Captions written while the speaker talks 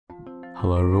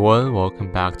Hello everyone,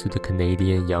 welcome back to the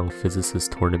Canadian Young Physicists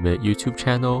Tournament YouTube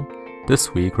channel.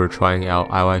 This week we're trying out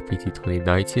IYPT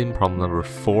 2019 problem number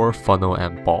 4, funnel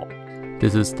and ball.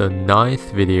 This is the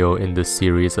 9th video in this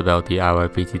series about the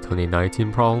IYPT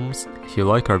 2019 problems. If you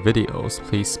like our videos,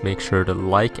 please make sure to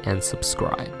like and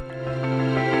subscribe.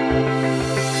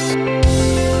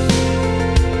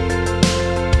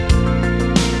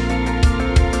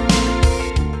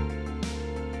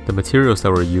 The materials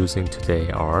that we're using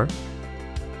today are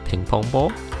ping pong ball,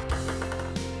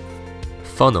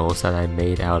 funnels that I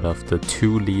made out of the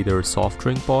 2-liter soft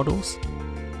drink bottles,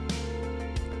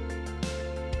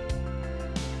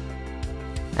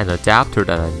 an adapter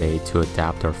that I made to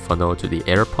adapt our funnel to the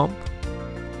air pump,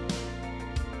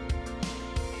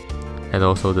 and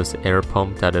also this air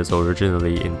pump that is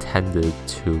originally intended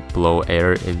to blow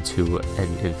air into an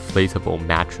inflatable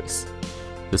mattress.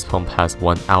 This pump has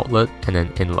one outlet and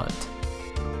an inlet.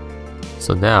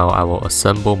 So now I will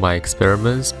assemble my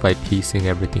experiments by piecing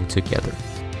everything together.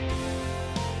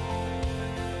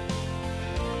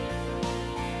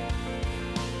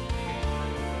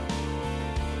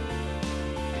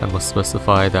 I must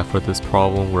specify that for this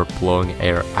problem we're blowing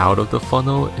air out of the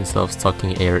funnel instead of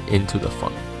sucking air into the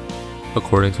funnel.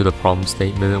 According to the problem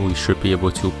statement, we should be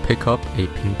able to pick up a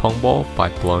ping pong ball by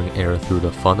blowing air through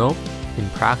the funnel. In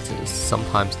practice,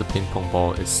 sometimes the ping pong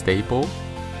ball is stable,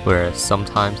 whereas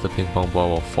sometimes the ping pong ball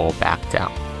will fall back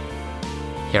down.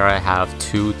 Here I have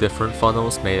 2 different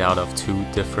funnels made out of 2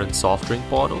 different soft drink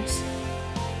bottles.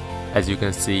 As you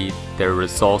can see, their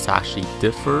results actually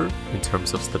differ in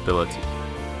terms of stability.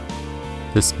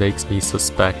 This makes me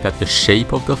suspect that the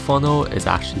shape of the funnel is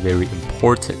actually very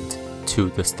important to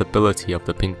the stability of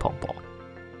the ping pong ball.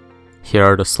 Here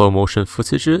are the slow motion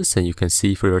footages and you can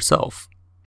see for yourself.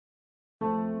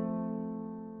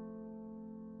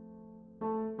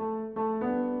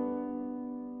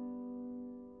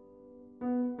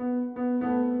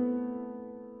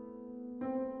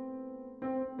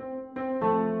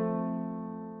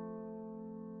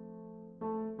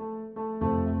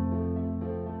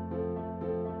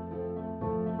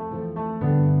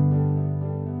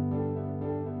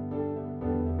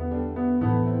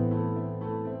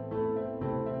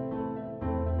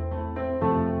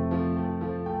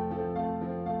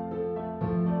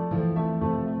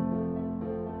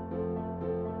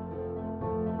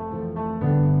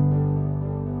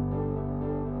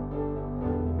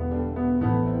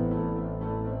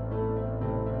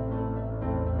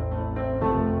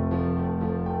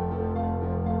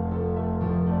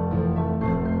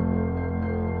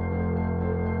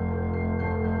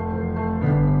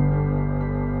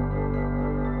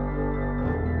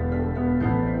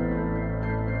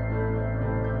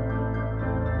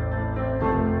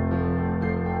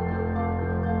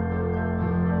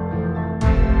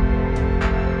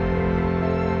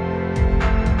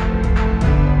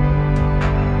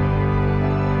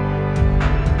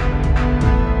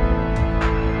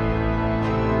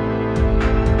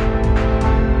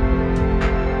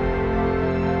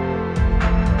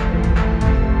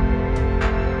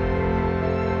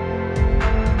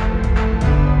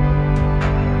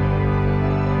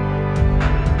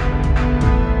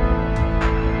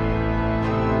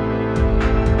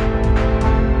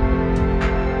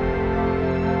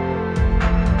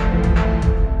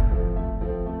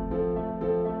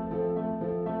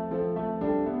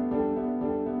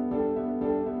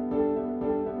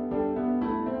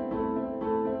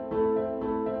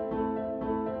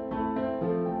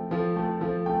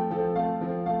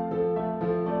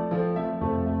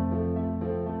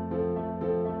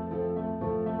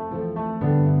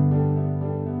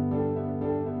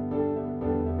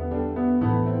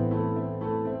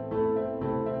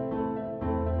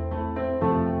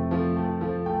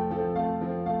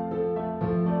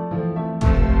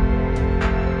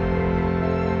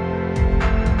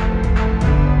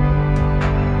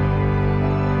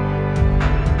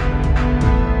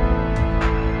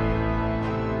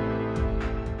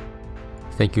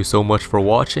 Thank you so much for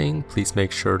watching. Please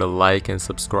make sure to like and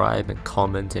subscribe and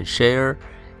comment and share.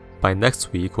 By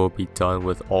next week, we'll be done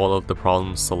with all of the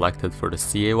problems selected for the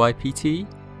IYPT.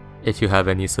 If you have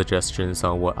any suggestions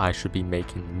on what I should be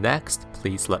making next,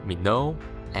 please let me know,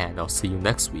 and I'll see you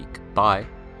next week. Bye!